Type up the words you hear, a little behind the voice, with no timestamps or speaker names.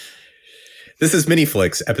This is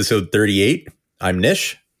Miniflix, episode 38. I'm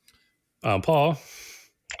Nish. I'm Paul.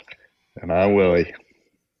 And I'm Willie.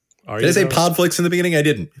 Did I say Podflix in the beginning? I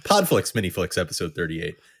didn't. Podflix, Miniflix, episode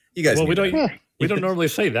 38. You guys. Well, we don't normally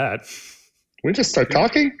say that. We just start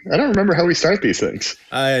talking? I don't remember how we start these things.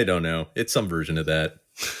 I don't know. It's some version of that.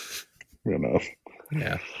 I don't know.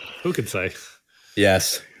 Yeah. Who can say?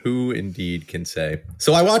 Yes. Who indeed can say?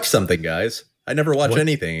 So I watched something, guys. I never watch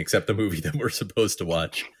anything except the movie that we're supposed to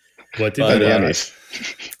watch. What did you watch?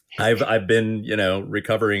 I've been,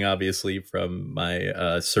 recovering obviously from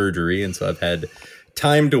my surgery, and so I've had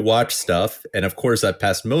time to watch stuff. And of course, I've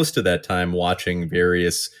passed most of that time watching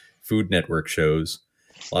various Food Network shows.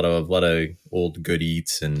 A lot of old Good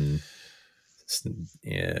Eats and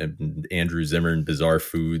Andrew Zimmern Bizarre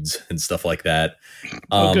Foods and stuff like that.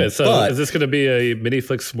 Okay, so is this going to be a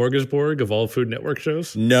Miniflix smorgasbord of all Food Network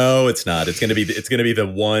shows? No, it's not. It's going to be the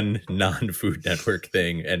one non-Food Network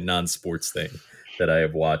thing and non-sports thing that I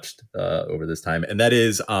have watched over this time, and that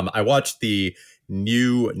is I watched the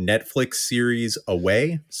new Netflix series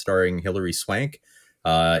Away, starring Hilary Swank.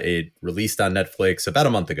 It released on Netflix about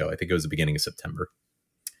a month ago. I think it was the beginning of September.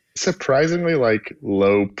 Surprisingly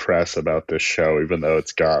low press about this show, even though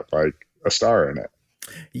it's got a star in it.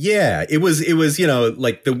 Yeah, it was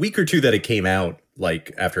the week or two that it came out,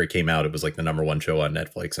 after it came out, it was the number one show on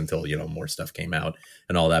Netflix until more stuff came out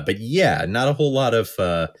and all that. But yeah, not a whole lot of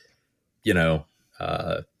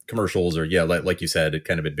commercials or like you said, it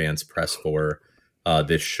kind of advanced press for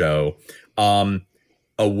this show.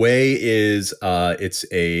 Away is it's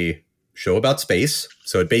a show about space,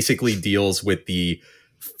 so it basically deals with the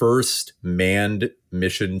first manned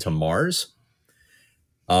mission to Mars.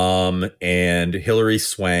 And Hilary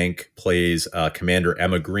Swank plays Commander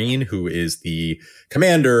Emma Green, who is the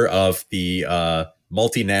commander of the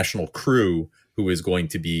multinational crew who is going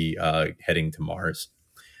to be heading to Mars.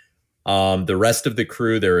 The rest of the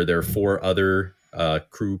crew, there are four other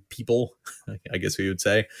crew people, I guess we would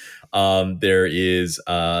say. There is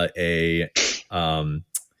a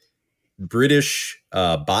British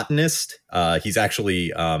botanist. He's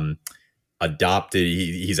actually adopted.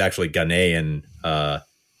 He's actually Ghanaian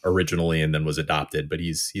originally, and then was adopted, but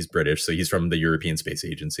he's British, so he's from the European Space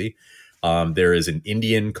Agency. There is an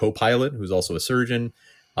Indian co-pilot who's also a surgeon.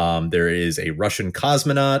 There is a Russian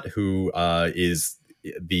cosmonaut who is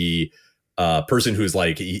the person who's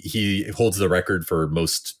he holds the record for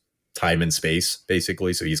most time in space,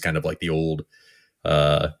 basically. So he's kind of like the old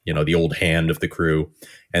the old hand of the crew.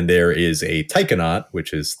 And there is a taikonaut,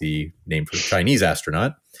 which is the name for the Chinese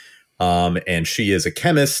astronaut. And she is a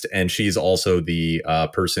chemist, and she's also the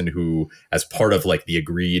person who, as part of the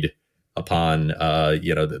agreed upon,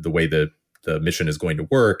 the way the mission is going to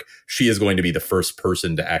work, she is going to be the first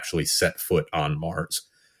person to actually set foot on Mars.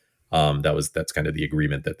 That's kind of the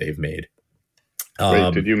agreement that they've made.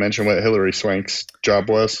 Wait, did you mention what Hilary Swank's job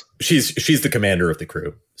was? She's the commander of the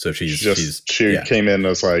crew. So she came in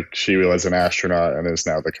as she was an astronaut and is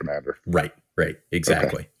now the commander. Right.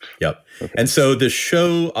 Exactly. Okay. Yep. Okay. And so the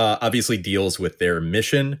show obviously deals with their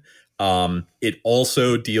mission. It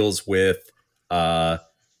also deals with Hilary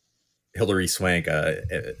Swank,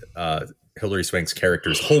 Hilary Swank's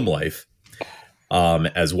character's home life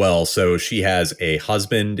as well. So she has a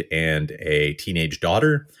husband and a teenage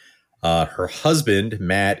daughter. Her husband,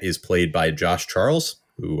 Matt, is played by Josh Charles,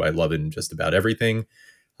 who I love in just about everything.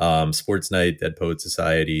 Sports Night, Dead Poet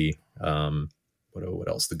Society. What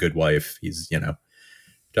else? The Good Wife. He's,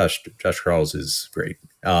 Josh Charles is great.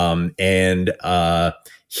 And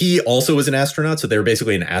he also was an astronaut. So they were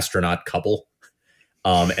basically an astronaut couple.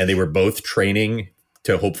 And they were both training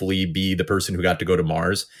to hopefully be the person who got to go to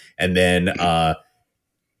Mars. And then her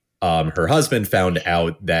husband found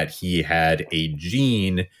out that he had a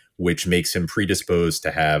gene which makes him predisposed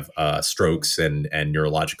to have strokes and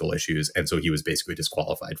neurological issues. And so he was basically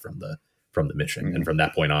disqualified from the mission. Mm-hmm. And from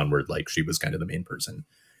that point onward, she was kind of the main person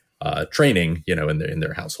training, in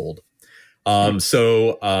their household.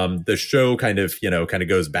 So the show kind of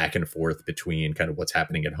goes back and forth between kind of what's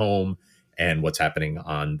happening at home and what's happening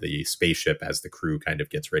on the spaceship as the crew kind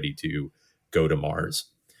of gets ready to go to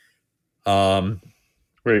Mars.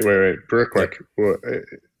 Wait, real quick.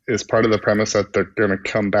 Is part of the premise that they're going to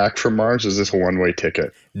come back from Mars? Is this a one-way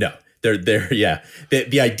ticket? No, they're yeah.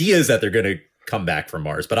 The idea is that they're going to come back from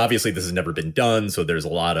Mars, but obviously this has never been done. So there's a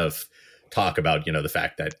lot of talk about, the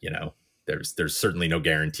fact that, there's certainly no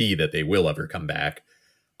guarantee that they will ever come back.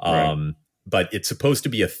 Right. But it's supposed to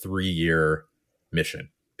be a 3-year mission,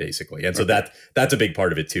 basically. And so that's a big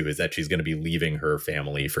part of it too, is that she's going to be leaving her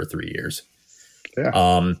family for 3 years.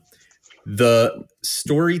 Yeah. The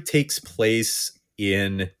story takes place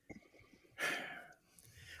in,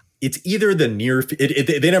 it's either the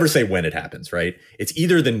they never say when it happens, right? It's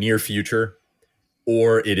either the near future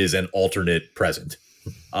or it is an alternate present.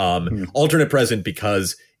 Alternate present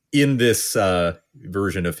because in this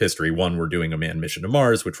version of history, one, we're doing a manned mission to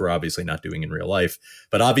Mars, which we're obviously not doing in real life,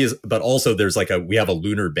 but also there's we have a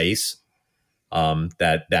lunar base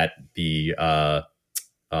that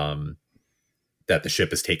the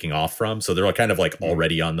ship is taking off from. So they're kind of like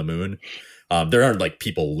already on the moon. There aren't like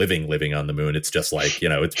people living on the moon. It's just like,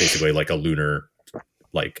 it's basically like a lunar,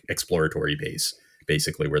 like exploratory base,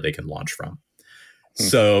 basically where they can launch from.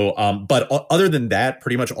 So, but other than that,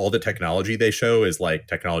 pretty much all the technology they show is like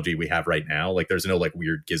technology we have right now. Like there's no like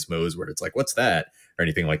weird gizmos where it's like, what's that? Or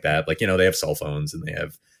anything like that. Like, they have cell phones and they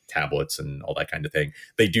have tablets and all that kind of thing.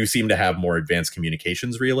 They do seem to have more advanced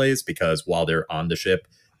communications relays because while they're on the ship,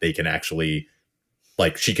 they can actually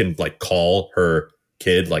she can like call her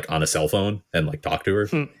kid like on a cell phone and like talk to her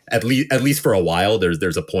at least for a while.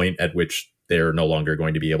 There's a point at which they're no longer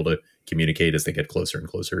going to be able to communicate as they get closer and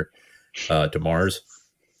closer to Mars.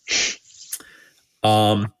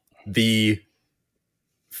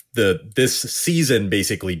 This season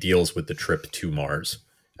basically deals with the trip to Mars.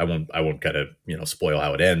 I won't kind of spoil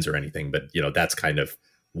how it ends or anything, but that's kind of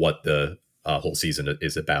what the whole season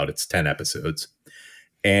is about. It's 10 episodes.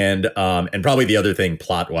 And probably the other thing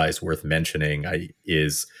plot-wise worth mentioning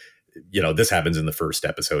is, this happens in the first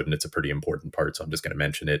episode and it's a pretty important part, so I'm just going to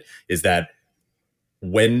mention it, is that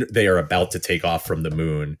when they are about to take off from the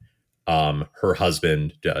moon, her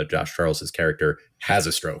husband, Josh Charles's character, has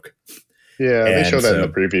a stroke. Yeah, they show that in the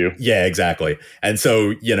preview. Yeah, exactly. And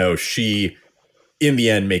so, she, in the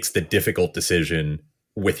end, makes the difficult decision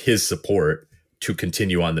with his support to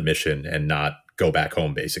continue on the mission and not go back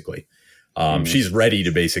home, basically. She's ready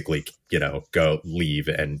to basically, go leave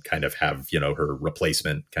and kind of have, her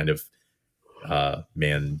replacement kind of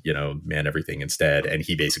man everything instead. And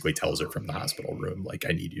he basically tells her from the hospital room, like,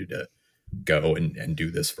 I need you to go and do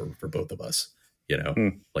this for both of us,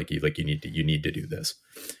 like you need to do this.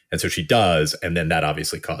 And so she does. And then that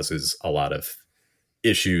obviously causes a lot of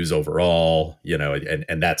issues overall,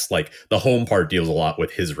 and that's like the home part deals a lot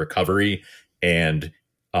with his recovery and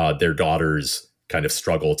their daughter's kind of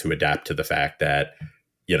struggle to adapt to the fact that,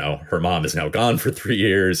 her mom is now gone for 3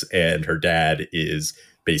 years and her dad is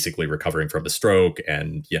basically recovering from a stroke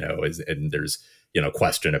and, and there's,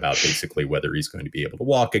 question about basically whether he's going to be able to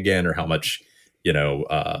walk again or how much,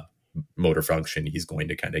 motor function he's going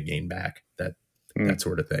to kind of gain back, that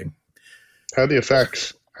sort of thing. How the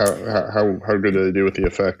effects? How good do they do with the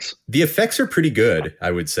effects? The effects are pretty good,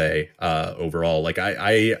 I would say, overall. Like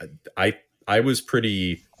I was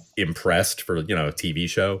pretty impressed for, a TV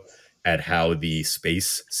show at how the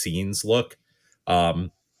space scenes look. A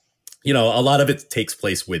lot of it takes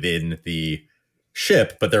place within the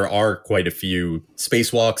ship, but there are quite a few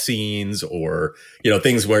spacewalk scenes or,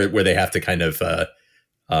 things where they have to kind of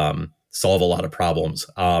solve a lot of problems.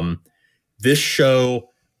 This show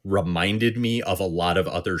reminded me of a lot of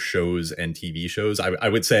other shows and TV shows. I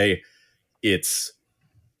would say it's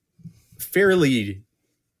fairly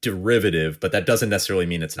derivative, but that doesn't necessarily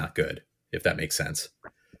mean it's not good, if that makes sense.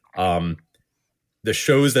 The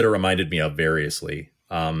shows that it reminded me of variously.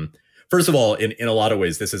 First of all, in a lot of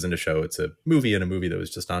ways, this isn't a show. It's a movie, and a movie that was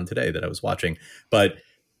just on today that I was watching. But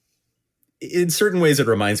in certain ways, it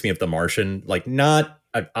reminds me of The Martian. Like, not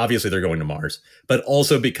obviously they're going to Mars, but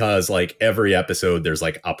also because like every episode, there's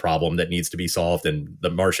like a problem that needs to be solved. And The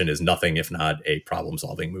Martian is nothing if not a problem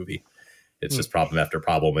solving movie. It's just problem after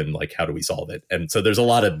problem. And like, how do we solve it? And so there's a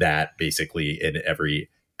lot of that basically in every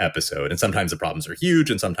episode. And sometimes the problems are huge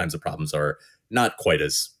and sometimes the problems are not quite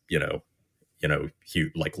as,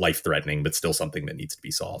 huge, like life threatening, but still something that needs to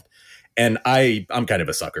be solved. And I'm kind of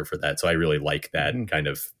a sucker for that. So I really like that kind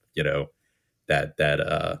of,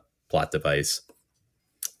 that plot device.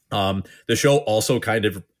 The show also kind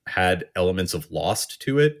of had elements of Lost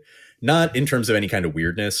to it, not in terms of any kind of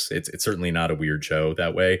weirdness. It's certainly not a weird show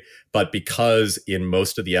that way, but because in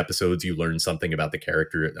most of the episodes, you learn something about the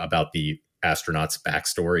character, about the astronaut's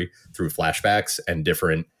backstory through flashbacks, and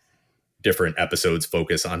different episodes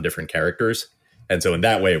focus on different characters. And so in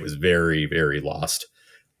that way, it was very, very Lost.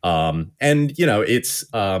 And it's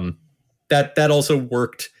that also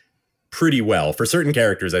worked pretty well for certain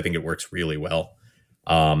characters. I think it works really well.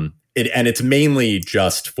 And it's mainly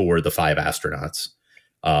just for the 5 astronauts.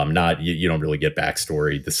 Not you don't really get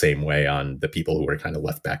backstory the same way on the people who are kind of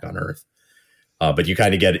left back on Earth. But you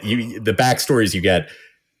kind of get the backstories you get.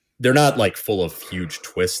 They're not like full of huge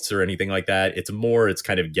twists or anything like that. It's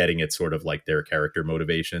kind of getting at sort of like their character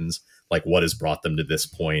motivations, like what has brought them to this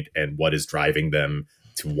point and what is driving them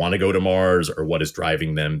to want to go to Mars, or what is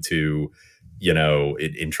driving them to, you know,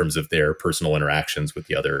 in terms of their personal interactions with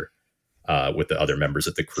the other members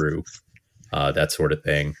of the crew, that sort of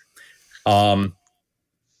thing.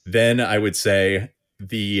 Then I would say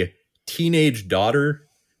the teenage daughter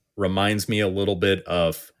reminds me a little bit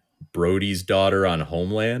of Brody's daughter on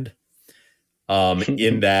Homeland.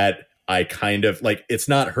 In that I kind of like, it's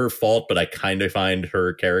not her fault, but I kind of find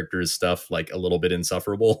her character's stuff like a little bit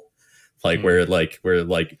insufferable. Like where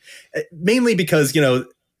mainly because, you know,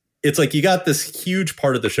 it's like you got this huge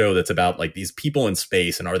part of the show that's about like these people in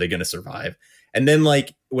space and are they going to survive? And then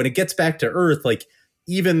like when it gets back to Earth, like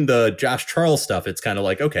even the Josh Charles stuff, it's kind of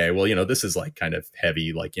like, okay, well, you know, this is like kind of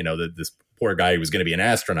heavy, like, you know, this poor guy who was going to be an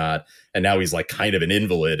astronaut and now he's like kind of an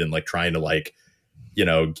invalid and like trying to like, you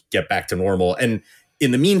know, get back to normal. And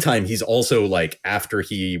in the meantime, he's also like, after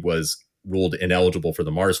he was ruled ineligible for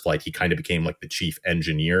the Mars flight, he kind of became like the chief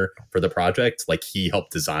engineer for the project. Like he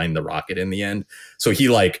helped design the rocket in the end. So he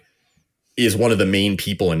like is one of the main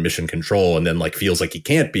people in mission control and then like feels like he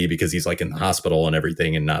can't be because he's like in the hospital and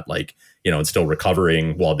everything and not like, you know, and still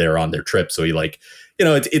recovering while they're on their trip. So he like, you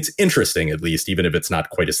know, it's interesting at least, even if it's not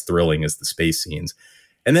quite as thrilling as the space scenes.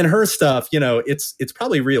 And then her stuff, you know, it's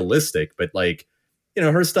probably realistic, but like, you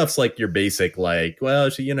know, her stuff's like your basic, like, well,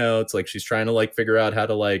 she, you know, it's like she's trying to like figure out how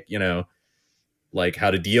to like, you know, like how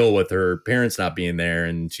to deal with her parents not being there.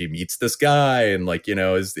 And she meets this guy and like, you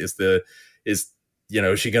know, is, you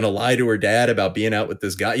know, is she going to lie to her dad about being out with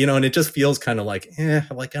this guy, you know, and it just feels kind of like,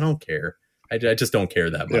 like, I don't care. I just don't care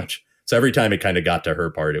that much. So every time it kind of got to her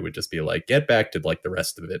part, it would just be like, get back to like the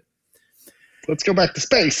rest of it. Let's go back to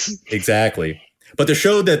space. Exactly. But the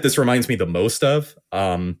show that this reminds me the most of,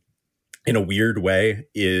 in a weird way,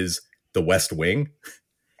 is The West Wing.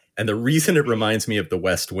 And the reason it reminds me of The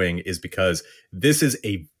West Wing is because this is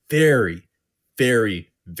a very,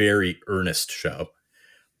 very, very earnest show.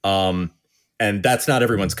 And that's not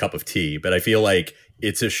everyone's cup of tea, but I feel like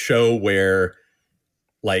it's a show where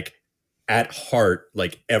like at heart,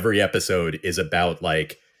 like every episode is about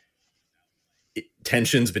like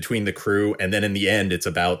tensions between the crew. And then in the end, it's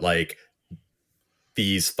about like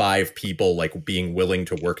these 5 people like being willing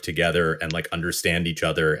to work together and like understand each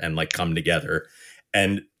other and like come together.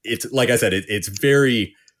 And it's like I said, it's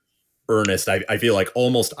very earnest. I feel like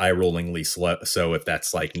almost eye-rollingly slow. So if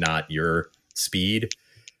that's like not your speed,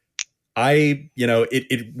 you know,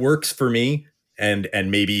 it works for me. And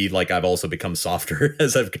maybe like I've also become softer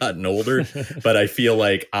as I've gotten older, but I feel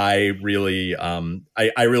like I really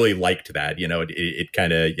liked that, you know, it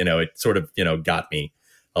kind of, you know, it sort of, you know, got me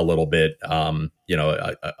a little bit, you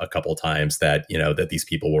know, a couple of times that, you know, that these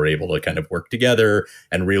people were able to kind of work together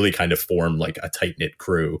and really kind of form like a tight knit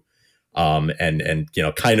crew, and, you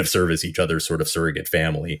know, kind of serve as each other's sort of surrogate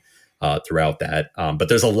family, throughout that. But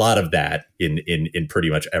there's a lot of that in pretty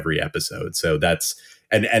much every episode. So that's,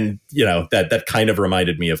 and, you know, that kind of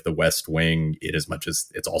reminded me of The West Wing in as much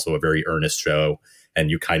as it's also a very earnest show. And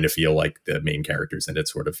you kind of feel like the main characters in it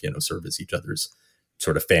sort of, you know, serve as each other's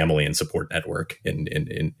sort of family and support network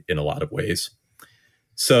in a lot of ways.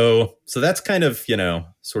 So that's kind of, you know,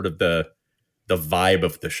 sort of the vibe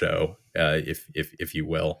of the show, if you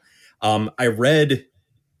will. I read,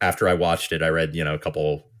 after I watched it, you know, a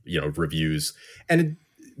couple, you know, reviews, and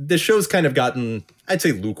the show's kind of gotten, I'd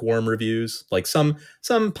say, lukewarm reviews, like some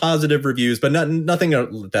positive reviews, but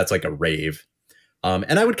nothing that's like a rave.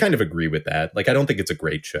 And I would kind of agree with that. Like, I don't think it's a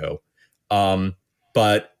great show.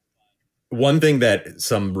 But one thing that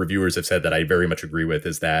some reviewers have said that I very much agree with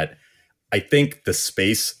is that I think the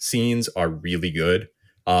space scenes are really good.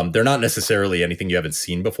 They're not necessarily anything you haven't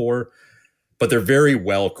seen before, but they're very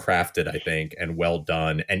well crafted, I think, and well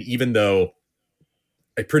done. And even though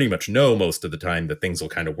I pretty much know most of the time that things will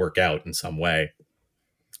kind of work out in some way,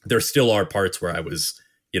 there still are parts where I was,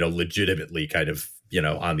 you know, legitimately kind of, you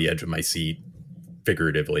know, on the edge of my seat.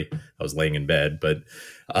 Figuratively, I was laying in bed, but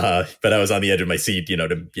I was on the edge of my seat, you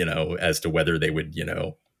know, as to whether they would, you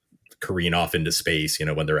know, careen off into space, you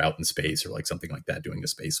know, when they're out in space or like something like that, doing a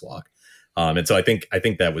spacewalk. And so I think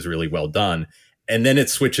that was really well done. And then it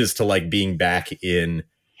switches to like being back in,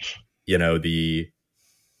 you know, the,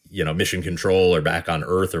 you know, mission control or back on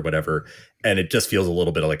Earth or whatever. And it just feels a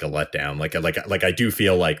little bit like a letdown. Like I do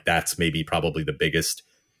feel like that's maybe probably the biggest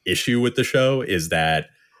issue with the show, is that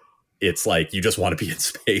it's like you just want to be in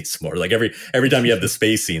space more. Like every time you have the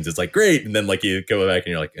space scenes, it's like great, and then like you go back and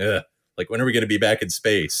you're like, ugh, like when are we going to be back in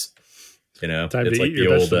space? You know, time it's to like eat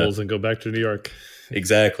your vegetables and go back to New York.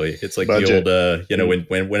 Exactly. It's like Budget. The old, you know,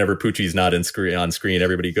 whenever Poochie's not on screen,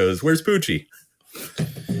 everybody goes, "Where's Poochie?"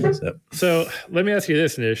 So let me ask you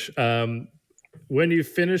this, Nish. When you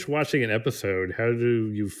finish watching an episode, how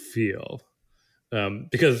do you feel?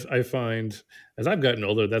 because I find as I've gotten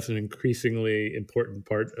older, that's an increasingly important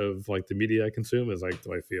part of like the media I consume. Is like,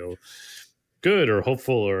 do I feel good or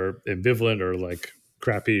hopeful or ambivalent or like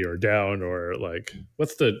crappy or down, or like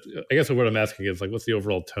I guess what I'm asking is like, what's the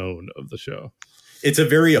overall tone of the show? It's a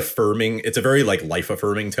very like life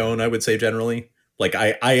affirming tone, I would say generally. Like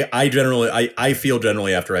I feel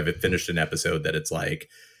generally after I've finished an episode that it's like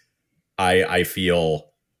I feel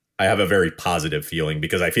I have a very positive feeling,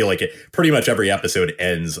 because I feel like pretty much every episode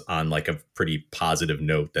ends on like a pretty positive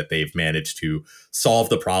note, that they've managed to solve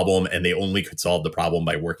the problem, and they only could solve the problem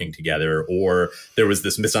by working together, or there was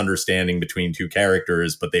this misunderstanding between two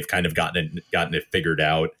characters, but they've kind of gotten it figured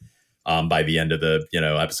out by the end of the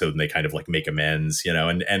episode, and they kind of like make amends,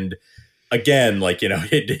 and again, like,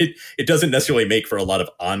 it doesn't necessarily make for a lot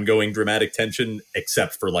of ongoing dramatic tension,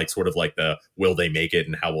 except for like sort of like the will they make it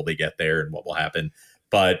and how will they get there and what will happen.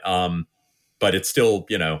 But it's still,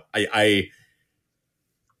 I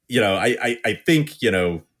think,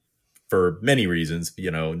 for many reasons,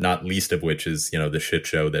 not least of which is, the shit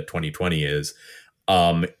show that 2020 is.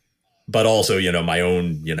 But also, my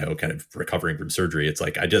own, kind of recovering from surgery. It's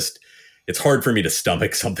like, it's hard for me to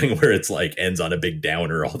stomach something where it's like ends on a big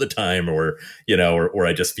downer all the time, or, or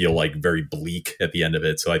I just feel like very bleak at the end of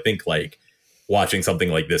it. So I think like watching something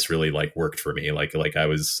like this really like worked for me. Like I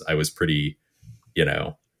was pretty,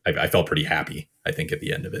 I felt pretty happy, I think, at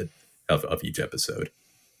the end of it, of each episode,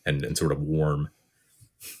 and sort of warm.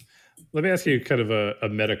 Let me ask you kind of a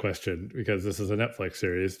meta question, because this is a Netflix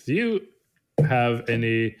series. Do you have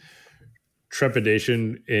any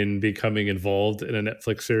trepidation in becoming involved in a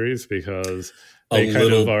Netflix series? Because they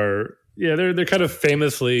they're kind of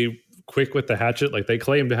famously quick with the hatchet. Like, they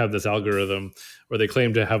claim to have this algorithm, or they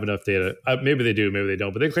claim to have enough data. Maybe they do, maybe they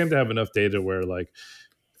don't, but they claim to have enough data where like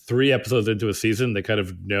 3 episodes into a season, they kind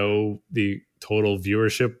of know the total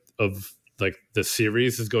viewership of like the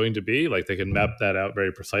series is going to be. Like, they can map that out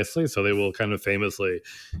very precisely. So they will kind of famously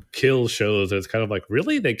kill shows. It's kind of like,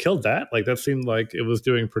 really? They killed that? Like, that seemed like it was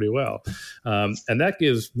doing pretty well. And that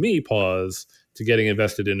gives me pause to getting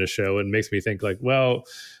invested in a show, and makes me think like, well,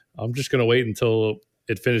 I'm just going to wait until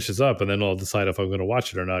it finishes up, and then I'll decide if I'm going to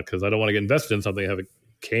watch it or not, because I don't want to get invested in something and have it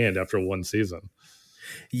canned after 1 season.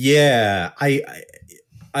 Yeah,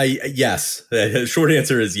 yes. The short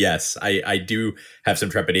answer is yes. I do have some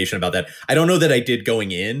trepidation about that. I don't know that I did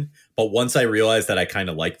going in, but once I realized that I kind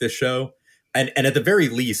of like this show, and at the very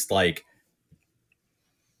least, like,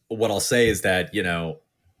 what I'll say is that,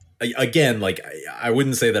 again, like, I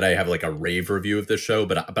wouldn't say that I have like a rave review of this show,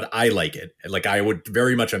 but I like it. Like, I would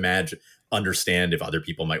very much understand if other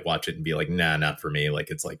people might watch it and be like, nah, not for me. Like,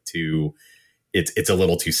 it's like it's a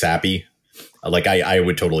little too sappy. Like, I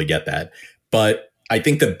would totally get that. But I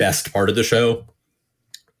think the best part of the show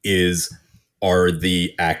are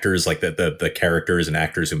the actors, like the characters and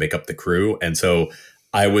actors who make up the crew. And so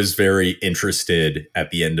I was very interested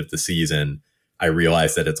at the end of the season. I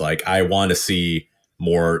realized that it's like, I want to see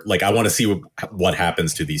more, like, I want to see what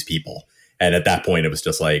happens to these people. And at that point, it was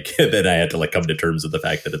just like, then I had to like come to terms with the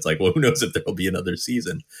fact that it's like, well, who knows if there'll be another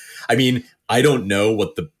season? I mean, I don't know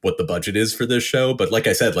what the budget is for this show, but like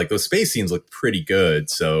I said, like, those space scenes look pretty good.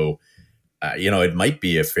 So, it might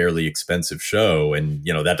be a fairly expensive show, and,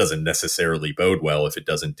 that doesn't necessarily bode well if it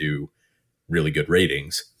doesn't do really good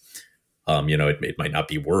ratings. It might not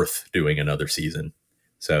be worth doing another season.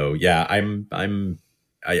 So yeah,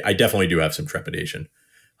 I definitely do have some trepidation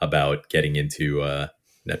about getting into a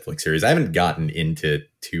Netflix series. I haven't gotten into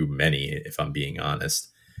too many, if I'm being honest.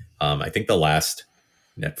 I think the last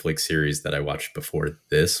Netflix series that I watched before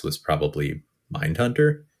this was probably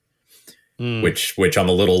Mindhunter. Which I'm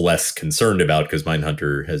a little less concerned about, because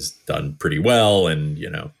Mindhunter has done pretty well, and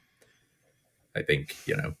I think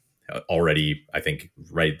already. I think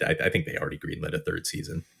I think they already greenlit a 3rd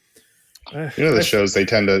season. The shows they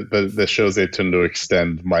tend to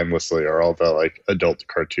extend mindlessly are all the like adult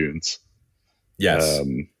cartoons. Yes,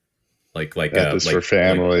 like F is for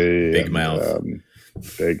Family, like Big Mouth.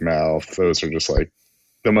 Big Mouth. Those are just like,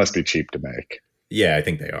 they must be cheap to make. Yeah, I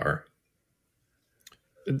think they are.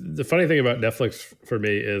 The funny thing about Netflix for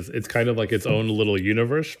me is it's kind of like its own little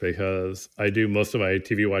universe, because I do most of my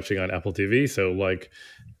TV watching on Apple TV. So like,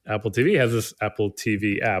 Apple TV has this Apple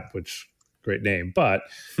TV app, which great name, but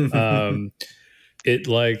it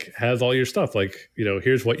like has all your stuff. Like,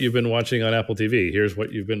 here's what you've been watching on Apple TV. Here's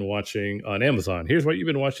what you've been watching on Amazon. Here's what you've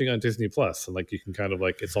been watching on Disney Plus. And like, you can kind of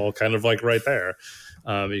like, it's all kind of like right there.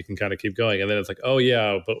 You can kind of keep going. And then it's like, oh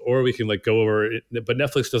yeah, or we can like go over it, but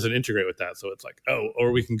Netflix doesn't integrate with that. So it's like,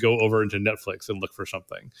 or we can go over into Netflix and look for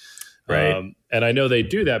something. Right. And I know they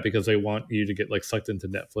do that because they want you to get like sucked into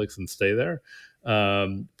Netflix and stay there.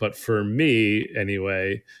 But for me,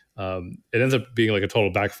 anyway, it ends up being like a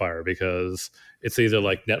total backfire because it's either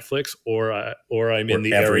like Netflix or I'm in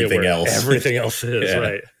the area where everything else is,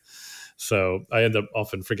 right? So I end up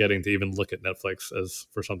often forgetting to even look at Netflix as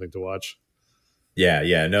for something to watch.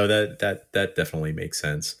 Yeah, no, that definitely makes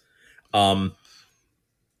sense. The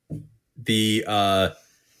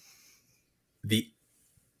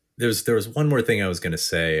there was one more thing I was going to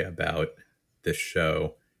say about this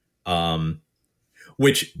show,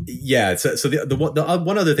 which so the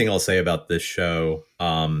one other thing I'll say about this show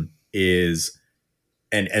is,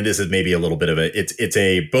 and this is maybe a little bit of it's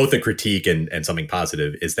a both a critique and something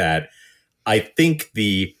positive, is that I think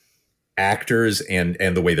the actors and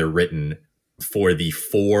the way they're written for the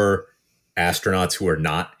 4 astronauts who are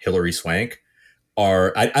not Hilary Swank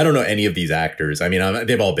are, I don't know any of these actors. I mean,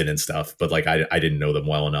 they've all been in stuff, but like I didn't know them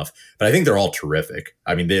well enough. But I think they're all terrific.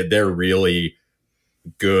 I mean, they're really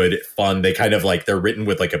good, fun. They kind of like, they're written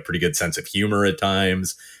with like a pretty good sense of humor at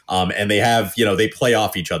times. And they have, they play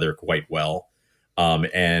off each other quite well.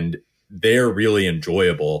 And they're really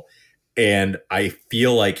enjoyable. And I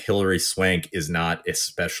feel like Hilary Swank is not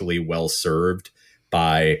especially well served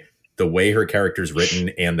by the way her character's written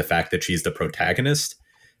and the fact that she's the protagonist.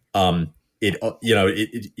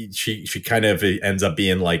 She kind of ends up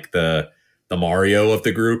being like the Mario of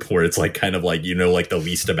the group, where it's like kind of like, like the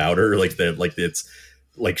least about her, it's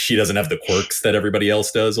like she doesn't have the quirks that everybody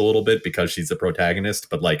else does a little bit because she's the protagonist,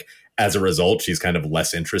 but like as a result, she's kind of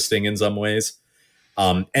less interesting in some ways.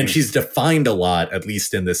 And she's defined a lot, at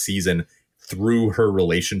least in this season, through her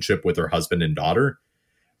relationship with her husband and daughter,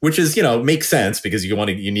 which is, makes sense because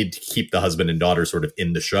you need to keep the husband and daughter sort of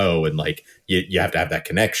in the show. And like, you have to have that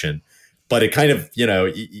connection, but it kind of,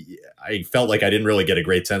 I felt like I didn't really get a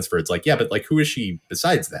great sense for it. It's like, yeah, but like, who is she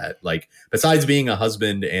besides that? Like, besides being a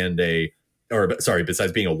husband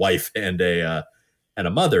besides being a wife and a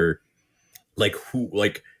mother, like who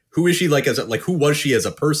is she like who was she as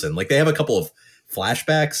a person? Like, they have a couple of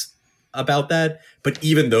flashbacks about that, but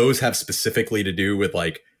even those have specifically to do with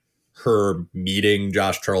like her meeting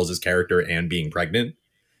Josh Charles's character and being pregnant.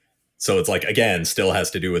 So it's like, again, still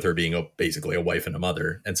has to do with her being basically a wife and a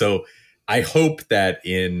mother. And so I hope that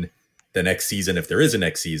in the next season, if there is a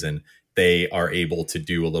next season, they are able to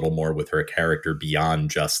do a little more with her character beyond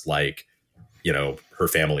just like, her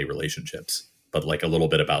family relationships, but like a little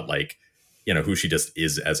bit about like, who she just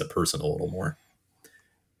is as a person a little more.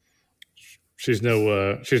 She's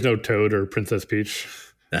no Toad or Princess Peach.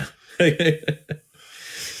 I've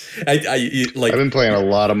been playing a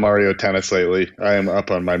lot of Mario Tennis lately. I am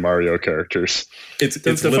up on my Mario characters. It's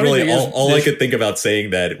literally all I could think about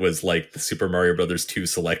saying that was like the Super Mario Brothers 2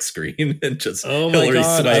 select screen and just Hilary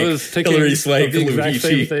Swank,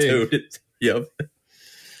 Luigi, Toad. Yep.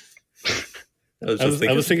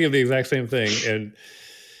 I was thinking of the exact same thing, and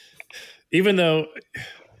even though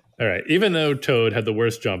Toad had the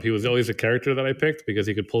worst jump, he was always a character that I picked because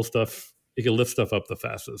he could lift stuff up the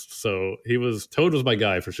fastest. So Toad was my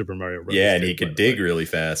guy for Super Mario Bros. Yeah, and he could dig really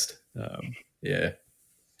fast. Yeah.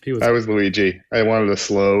 I was Luigi. I wanted a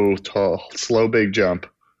slow big jump.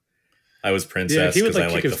 I was Princess because I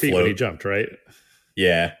like the float when he jumped, right?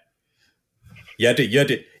 Yeah. You had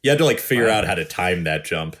to like figure out how to time that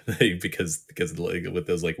jump because like, with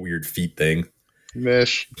those like weird feet thing.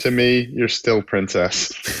 Mish, to me, you're still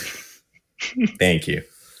Princess. Thank you.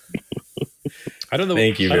 I don't know.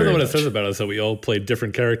 I don't know what it says about us that we all played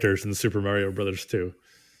different characters in Super Mario Brothers 2.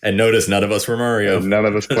 And notice none of us were Mario. And none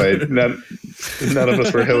of us played. None of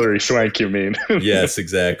us were Hilary Swank. You mean? Yes,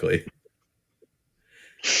 exactly.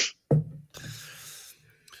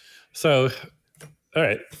 So, all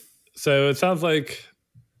right. So it sounds like.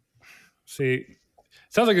 It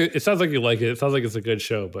sounds like you like it. It sounds like it's a good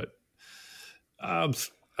show, but I'm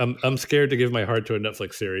scared to give my heart to a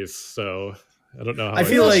Netflix series. So. I don't know how I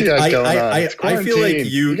feel like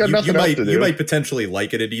you might potentially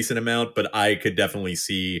like it a decent amount, but I could definitely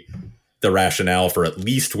see the rationale for at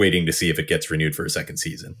least waiting to see if it gets renewed for a second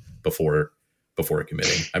season before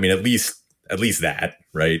committing. I mean, at least that,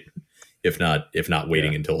 right? If not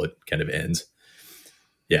waiting until it kind of ends.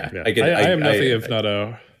 Yeah. I am nothing if not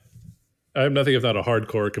a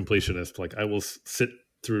hardcore completionist. Like, I will sit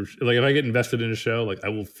through, like, if I get invested in a show, like, I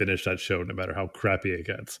will finish that show no matter how crappy it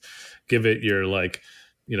gets. Give it your like,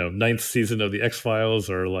 9th season of the X-Files,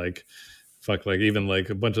 or like even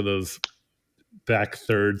like a bunch of those back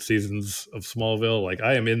 3rd seasons of Smallville. Like,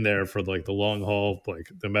 I am in there for like the long haul, like,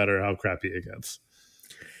 no matter how crappy it gets.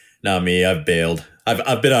 Not me. I've bailed.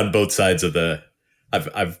 I've been on both sides of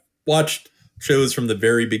I've watched shows from the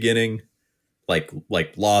very beginning, like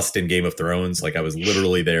Lost and Game of Thrones. Like, I was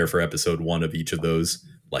literally there for episode 1 of each of those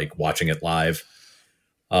like watching it live.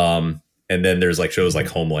 And then there's like shows like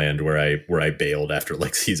Homeland where I bailed after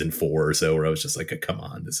like season 4 or so, where I was just like, come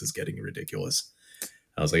on, this is getting ridiculous.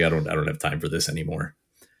 I was like, I don't have time for this anymore.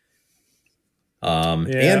 And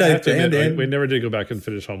we never did go back and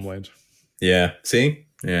finish Homeland. Yeah. See?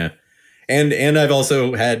 Yeah. And I've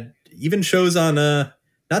also had even shows on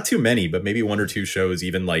not too many, but maybe 1 or 2 shows,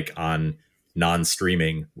 even like on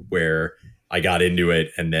non-streaming, where I got into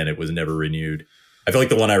it and then it was never renewed. I feel like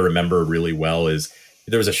the one I remember really well is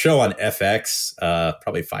there was a show on FX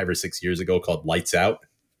probably 5 or 6 years ago called Lights Out.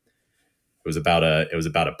 It was about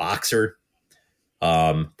a boxer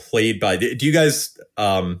played by. Do you guys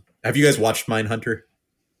have you guys watched Mindhunter?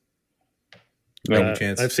 No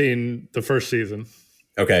chance. I've seen the first season.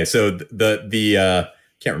 Okay, so the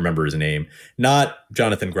can't remember his name. Not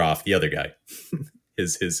Jonathan Groff, the other guy.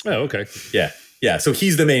 his. Oh, okay. Yeah. So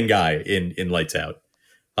he's the main guy in Lights Out.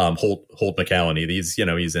 Holt McCallany.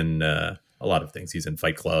 He's in a lot of things. He's in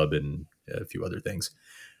Fight Club and a few other things.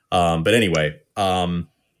 But anyway,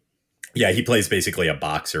 he plays basically a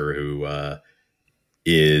boxer who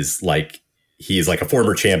is like, he's like a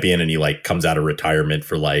former champion, and he like comes out of retirement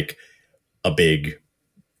for like a big,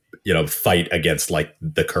 fight against like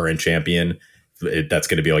the current champion. That's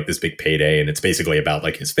going to be like this big payday. And it's basically about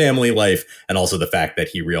like his family life, and also the fact that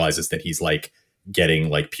he realizes that he's like getting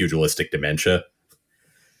like pugilistic dementia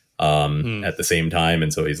at the same time.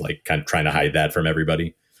 And so he's like kind of trying to hide that from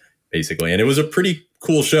everybody, basically. And it was a pretty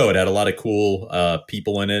cool show. It had a lot of cool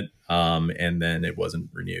people in it. And then it wasn't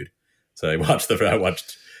renewed. So I watched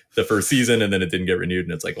the first season, and then it didn't get renewed.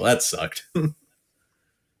 And it's like, well, that sucked.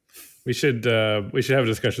 We should have a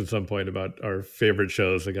discussion at some point about our favorite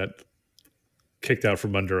shows that got kicked out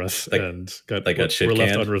from under us and were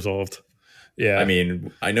left unresolved. Yeah. I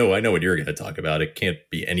mean, I know what you're going to talk about. It can't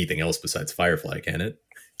be anything else besides Firefly, can it?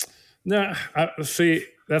 No, see,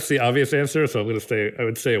 that's the obvious answer. So I would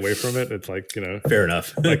stay away from it. It's like, fair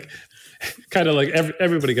enough. Like kind of like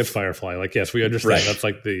everybody gets Firefly. Like, yes, we understand. Right. That's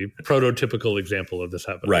like the prototypical example of this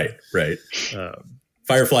happening. Right.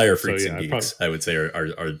 Firefly or Freaks and Geeks, I would say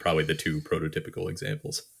are probably the 2 prototypical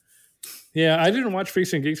examples. Yeah, I didn't watch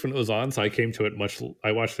Freaks and Geeks when it was on, so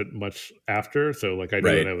I watched it much after. So like I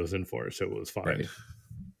knew what I was in for, so it was fine. Right.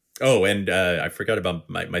 Oh, and I forgot about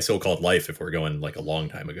my So-Called Life, if we're going like a long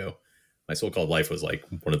time ago. My So-Called Life was like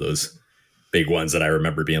one of those big ones that I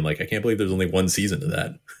remember being like, I can't believe there's only 1 season to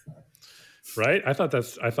that. Right? I thought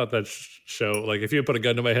that show, like if you had put a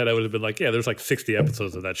gun to my head, I would have been like, yeah, there's like 60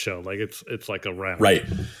 episodes of that show. Like it's like a round.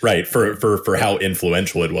 Right. For how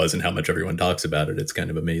influential it was and how much everyone talks about it. It's kind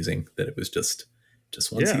of amazing that it was just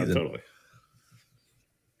 1 season. Yeah, totally.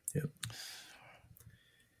 Yeah.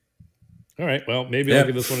 All right. Well, maybe I'll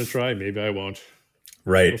give this one a try. Maybe I won't.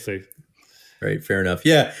 Right. We'll see. Right. Fair enough.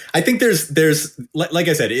 Yeah. I think there's like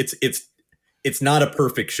I said, it's not a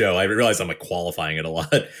perfect show. I realize I'm like qualifying it a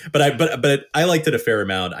lot, but I liked it a fair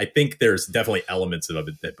amount. I think there's definitely elements of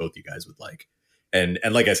it that both you guys would like. And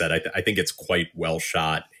like I said, I think it's quite well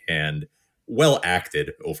shot and well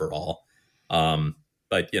acted overall.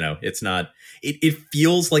 But it's not, it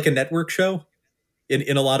feels like a network show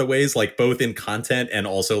in a lot of ways, like both in content and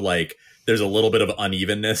also like there's a little bit of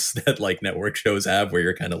unevenness that like network shows have, where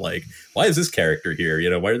you're kind of like, why is this character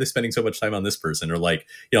here? Why are they spending so much time on this person? Or like,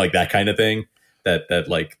 like that kind of thing that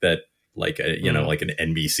like an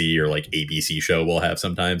NBC or like ABC show will have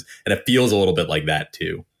sometimes. And it feels a little bit like that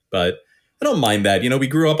too, but I don't mind that. We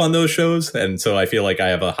grew up on those shows. And so I feel like I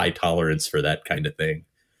have a high tolerance for that kind of thing.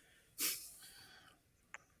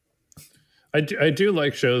 I do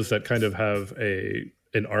like shows that kind of have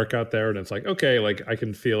an arc out there, and it's like, okay, like I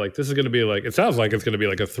can feel like this is going to be like, it sounds like it's going to be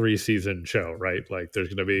like a 3-season show, right? Like there's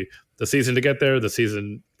going to be the season to get there, the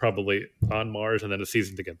season probably on Mars, and then a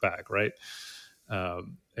season to get back, right?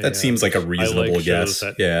 That seems like a reasonable guess. I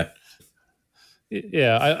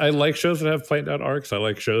like shows that have planned out arcs. I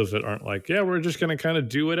like shows that aren't like, we're just going to kind of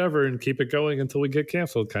do whatever and keep it going until we get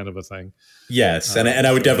canceled, kind of a thing. Yes, and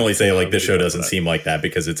I would definitely say like this show doesn't seem like that,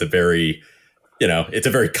 because it's a very it's a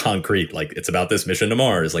very concrete, like it's about this mission to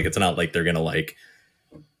Mars. Like it's not like they're going to like,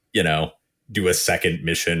 do a second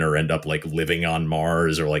mission or end up like living on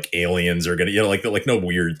Mars, or like aliens are going to, like no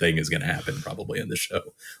weird thing is going to happen probably in the show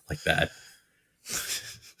like that.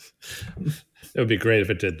 It would be great if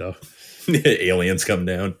it did though. Aliens come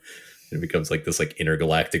down. It becomes like this like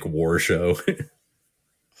intergalactic war show.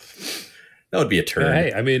 That would be a turn.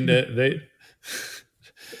 Hey, I mean, they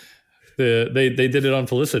did it on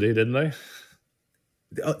Felicity, didn't they?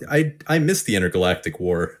 I missed the intergalactic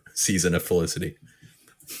war season of Felicity.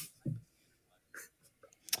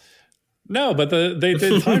 No, but they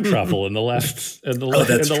did time travel in the last that's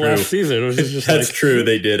true. last season. It was just That's like, true.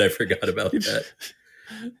 They did. I forgot about that.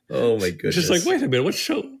 Oh my goodness! Just like, wait a minute, what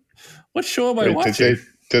show am I Wait, watching?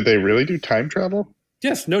 did they really do time travel?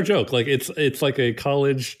 Yes, no joke. Like it's like a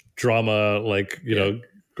college drama, like you know,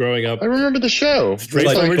 growing up, I remember the show.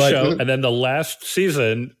 straightforward Like, show, and then the last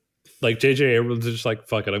season, like J.J. Abrams is just like,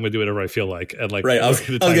 fuck it, I'm gonna do whatever I feel like, and like, right. I was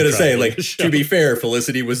gonna say, like, to to be fair,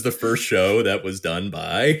 Felicity was the first show that was done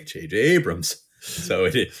by J.J. Abrams, so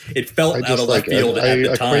it felt out of left field at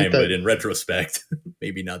the time, but in retrospect,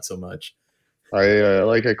 maybe not so much. I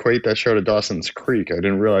equate that show to Dawson's Creek. I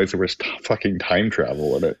didn't realize there was fucking time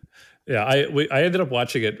travel in it. Yeah, I ended up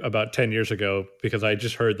watching it about 10 years ago because I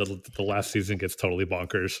just heard that the last season gets totally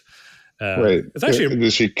bonkers. Right. It's actually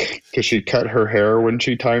does she cut her hair when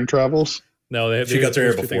she time travels? No, she cuts her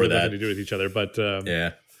hair before that. Nothing to do with each other, but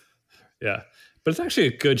yeah. But it's actually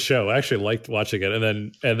a good show. I actually liked watching it,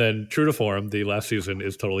 and then true to form, the last season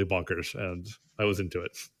is totally bonkers, and I was into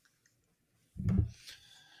it.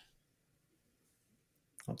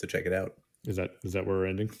 I'll have to check it out. Is that where we're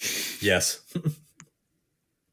ending? Yes.